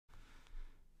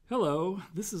Hello,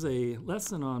 this is a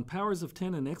lesson on powers of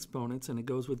 10 and exponents, and it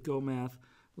goes with Go Math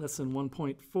lesson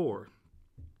 1.4.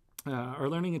 Our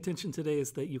learning intention today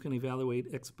is that you can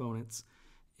evaluate exponents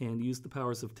and use the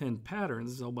powers of 10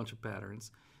 patterns, there's a whole bunch of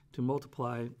patterns, to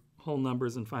multiply whole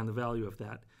numbers and find the value of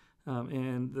that.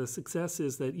 And the success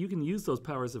is that you can use those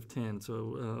powers of 10.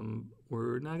 So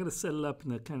we're not going to set it up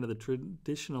in the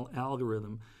traditional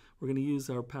algorithm. We're going to use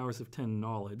our powers of 10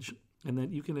 knowledge, and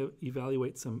then you can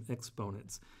evaluate some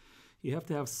exponents. You have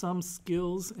to have some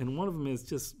skills, and one of them is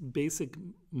just basic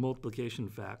multiplication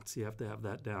facts. You have to have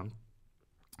that down.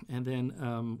 And then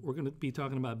we're going to be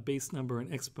talking about base number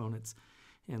and exponents.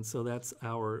 And so that's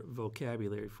our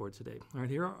vocabulary for today. All right,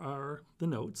 here are the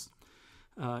notes.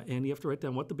 And you have to write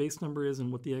down what the base number is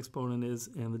and what the exponent is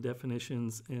and the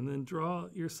definitions, and then draw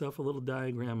yourself a little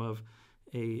diagram of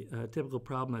a typical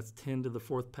problem that's 10 to the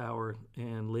fourth power,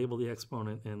 and label the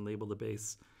exponent and label the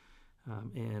base.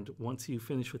 And once you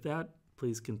finish with that,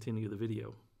 please continue the video.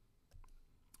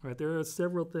 All right, there are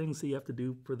several things that you have to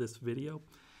do for this video,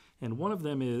 and one of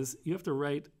them is you have to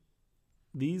write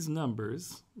these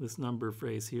numbers, this number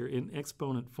phrase here, in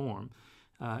exponent form,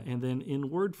 and then in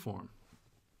word form.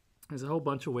 There's a whole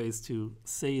bunch of ways to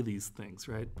say these things,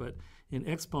 right? But in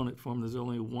exponent form, there's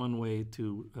only one way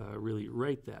to really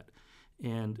write that.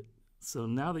 And so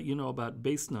now that you know about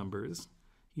base numbers,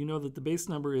 you know that the base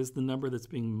number is the number that's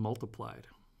being multiplied,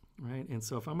 right? And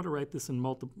so if I'm going to write this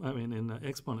in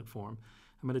exponent form,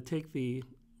 I'm going to take the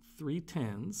 3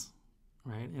 tens,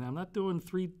 right? And I'm not doing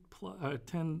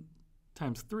 10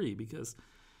 times 3 because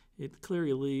it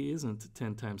clearly isn't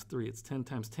 10 times 3. It's 10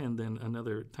 times 10, then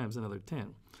another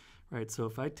 10, right? So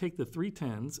if I take the 3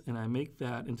 tens and I make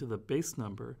that into the base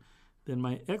number, then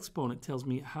my exponent tells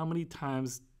me how many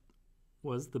times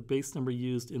was the base number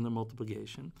used in the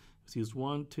multiplication. It's used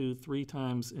 1, 2, 3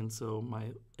 times, and so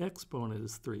my exponent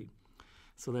is 3.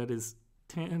 So that is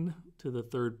 10 to the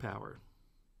third power.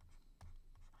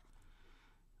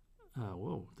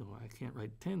 Whoa, I can't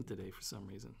write 10 today for some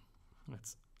reason.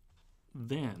 That's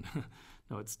then.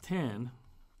 No, it's 10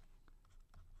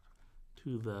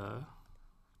 to the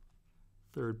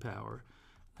third power.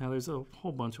 Now there's a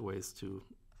whole bunch of ways to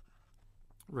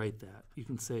write that. You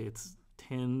can say it's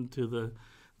 10 to the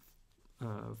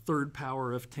third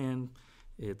power of 10.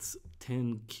 It's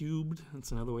 10 cubed.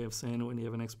 That's another way of saying it when you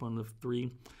have an exponent of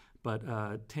 3.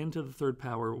 But 10 to the third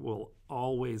power will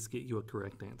always get you a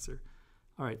correct answer.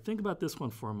 All right, think about this one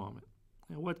for a moment.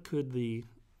 Now, what could the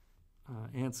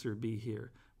answer be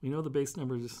here? We know the base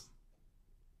number is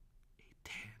a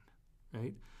 10,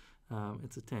 right?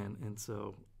 It's a 10, and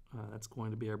so that's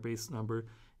going to be our base number.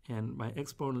 And my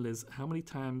exponent is how many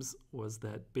times was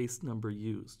that base number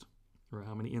used? Or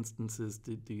how many instances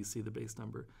do you see the base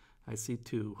number? I see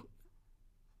 2.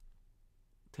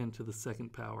 10 to the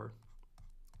second power.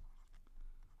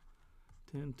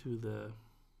 10 to the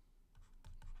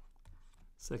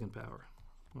second power.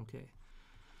 Okay.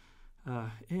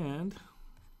 And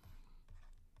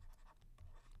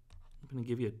I'm going to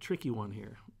give you a tricky one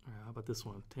here. All right, how about this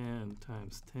one? 10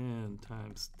 times 10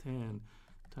 times 10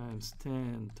 times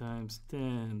 10 times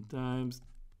 10 times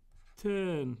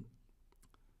 10.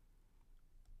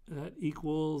 That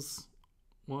equals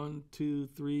 1, 2,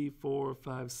 3, 4,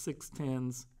 5, 6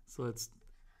 tens. So that's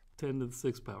 10 to the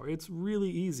 6th power. It's really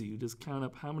easy. You just count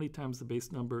up how many times the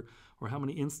base number, or how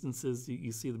many instances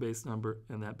you see the base number,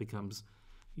 and that becomes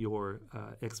your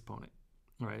exponent.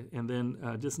 All right, and then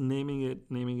just naming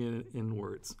it in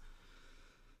words.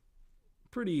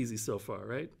 Pretty easy so far,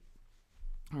 right?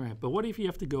 All right, but what if you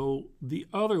have to go the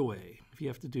other way? If you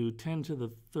have to do 10 to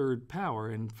the third power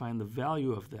and find the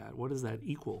value of that, what does that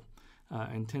equal?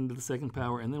 And 10 to the second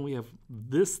power, and then we have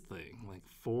this thing, like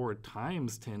 4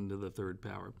 times 10 to the third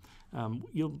power.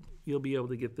 You'll be able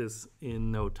to get this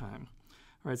in no time.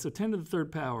 All right, so 10 to the third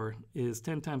power is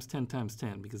 10 times 10 times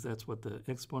 10, because that's what the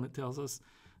exponent tells us.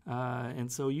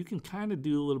 And so you can kind of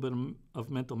do a little bit of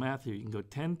mental math here. You can go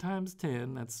 10 times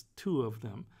 10, that's 2 of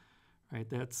them, right?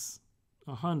 That's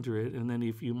 100, and then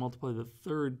if you multiply the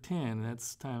third 10,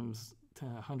 that's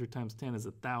 100 times 10 is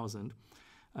 1,000.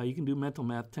 You can do mental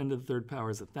math. 10 to the third power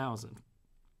is 1,000.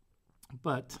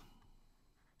 But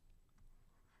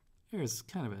there's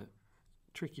kind of a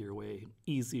trickier way,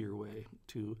 easier way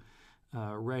to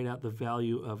write out the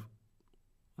value of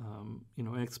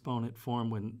exponent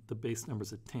form when the base number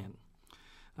is at 10.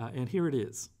 And here it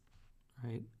is,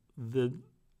 right? The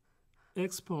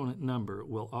exponent number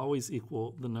will always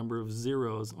equal the number of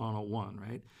zeros on a 1,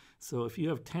 right? So if you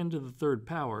have 10 to the third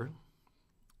power,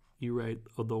 you write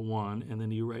the 1, and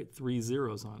then you write 3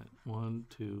 zeros on it. 1,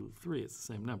 2, 3. It's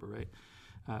the same number, right?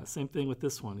 Same thing with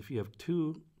this one. If you have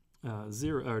 2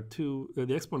 0 or 2, or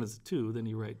the exponent is 2, then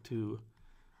you write 2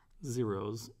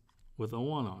 zeros with a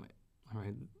 1 on it. All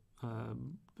right.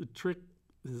 The trick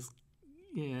is,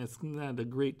 yeah, it's not a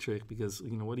great trick because,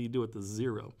 you know, what do you do with the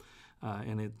 0?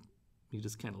 You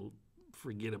just kind of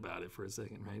forget about it for a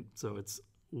second, right? So it's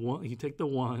 1, you take the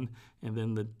 1, and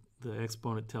then the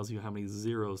exponent tells you how many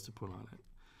zeros to put on it.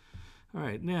 All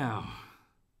right, now,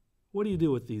 what do you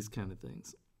do with these kind of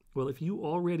things? Well, if you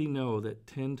already know that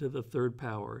 10 to the third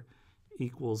power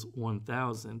equals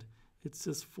 1,000, it's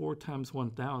just 4 times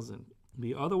 1,000.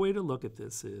 The other way to look at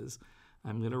this is,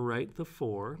 I'm going to write the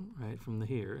 4, right, from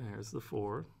here. There's the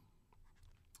 4.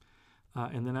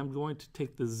 And then I'm going to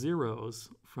take the zeros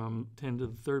from 10 to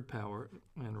the third power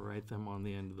and write them on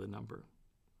the end of the number.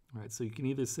 All right, so you can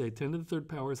either say 10 to the third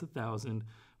power is 1,000,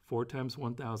 4 times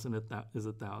 1,000 is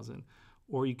 1,000,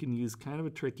 or you can use kind of a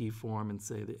tricky form and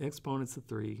say the exponent's a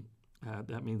 3.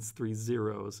 That means 3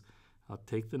 zeros. I'll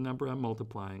take the number I'm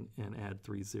multiplying and add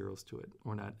 3 zeros to it,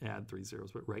 or not add 3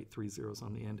 zeros, but write 3 zeros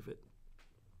on the end of it.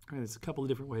 All right, there's a couple of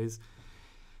different ways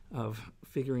of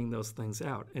figuring those things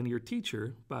out. And your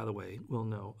teacher, by the way, will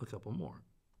know a couple more.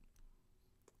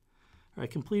 All right,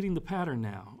 completing the pattern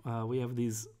now. We have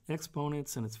these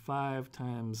exponents, and it's 5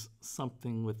 times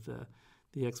something with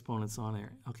the exponents on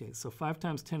there. Okay, so 5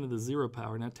 times 10 to the 0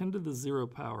 power. Now, 10 to the 0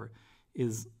 power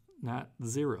is not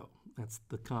 0. That's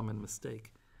the common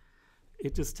mistake.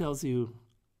 It just tells you,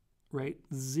 write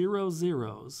 0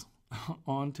 zeros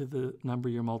onto the number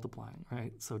you're multiplying,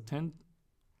 right? So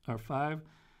 5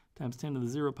 times 10 to the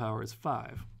 0 power is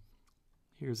 5.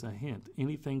 Here's a hint.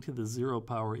 Anything to the 0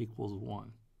 power equals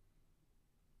 1.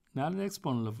 Not an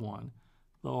exponent of 1.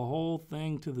 The whole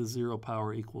thing to the 0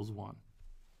 power equals 1.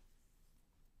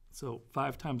 So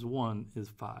 5 times 1 is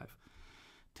 5.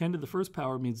 10 to the first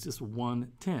power means just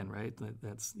 1/10, right?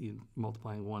 That's you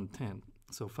multiplying 1/10.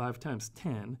 So 5 times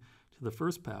 10 to the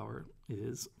first power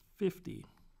is 50.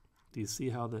 Do you see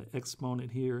how the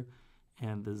exponent here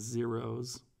and the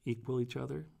zeros equal each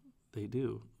other? They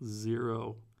do.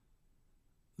 0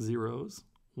 zeros,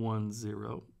 1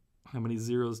 0. How many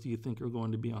zeros do you think are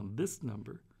going to be on this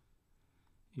number?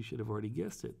 You should have already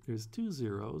guessed it. There's 2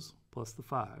 zeros plus the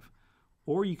 5.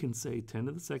 Or you can say 10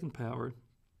 to the second power,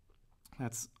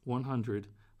 that's 100.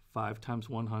 5 times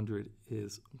 100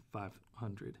 is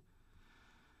 500.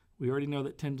 We already know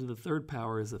that 10 to the third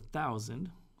power is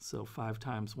 1,000. So 5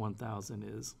 times 1,000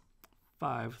 is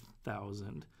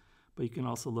 5,000. But you can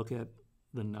also look at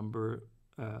the number,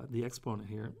 the exponent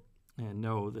here, and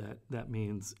know that that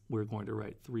means we're going to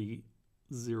write 3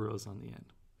 zeros on the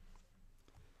end.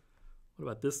 What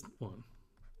about this one?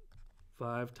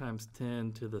 5 times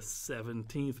 10 to the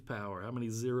 17th power. How many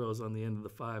zeros on the end of the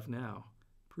 5 now?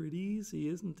 Pretty easy,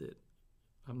 isn't it?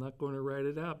 I'm not going to write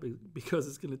it out because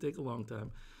it's going to take a long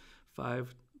time.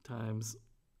 5 times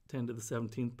 10 to the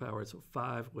 17th power, so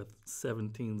 5 with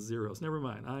 17 zeros. Never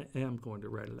mind, I am going to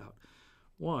write it out.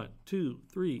 1, 2,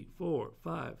 3, 4,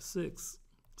 5, 6,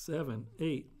 7,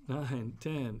 8, 9,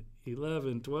 10,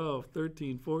 11, 12,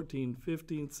 13, 14,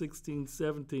 15, 16,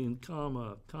 17,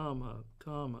 comma, comma,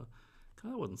 comma.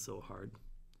 That wasn't so hard.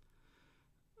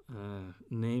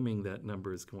 Naming that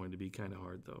number is going to be kind of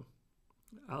hard, though.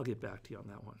 I'll get back to you on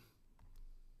that one.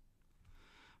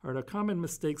 All right, our common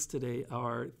mistakes today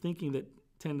are thinking that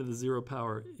 10 to the 0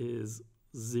 power is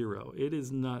 0. It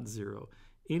is not 0.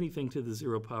 Anything to the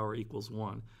 0 power equals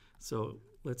 1. So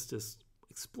let's just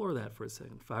explore that for a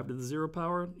second. 5 to the 0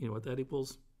 power, you know what that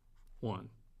equals? 1.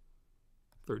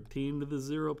 13 to the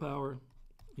 0 power,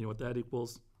 you know what that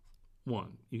equals?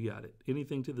 1. You got it.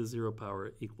 Anything to the 0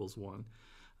 power equals 1.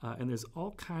 And there's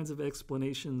all kinds of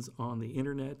explanations on the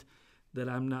internet that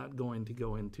I'm not going to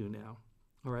go into now.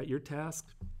 All right, your task,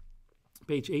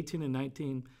 page 18 and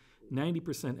 19,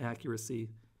 90% accuracy.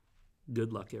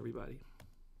 Good luck, everybody.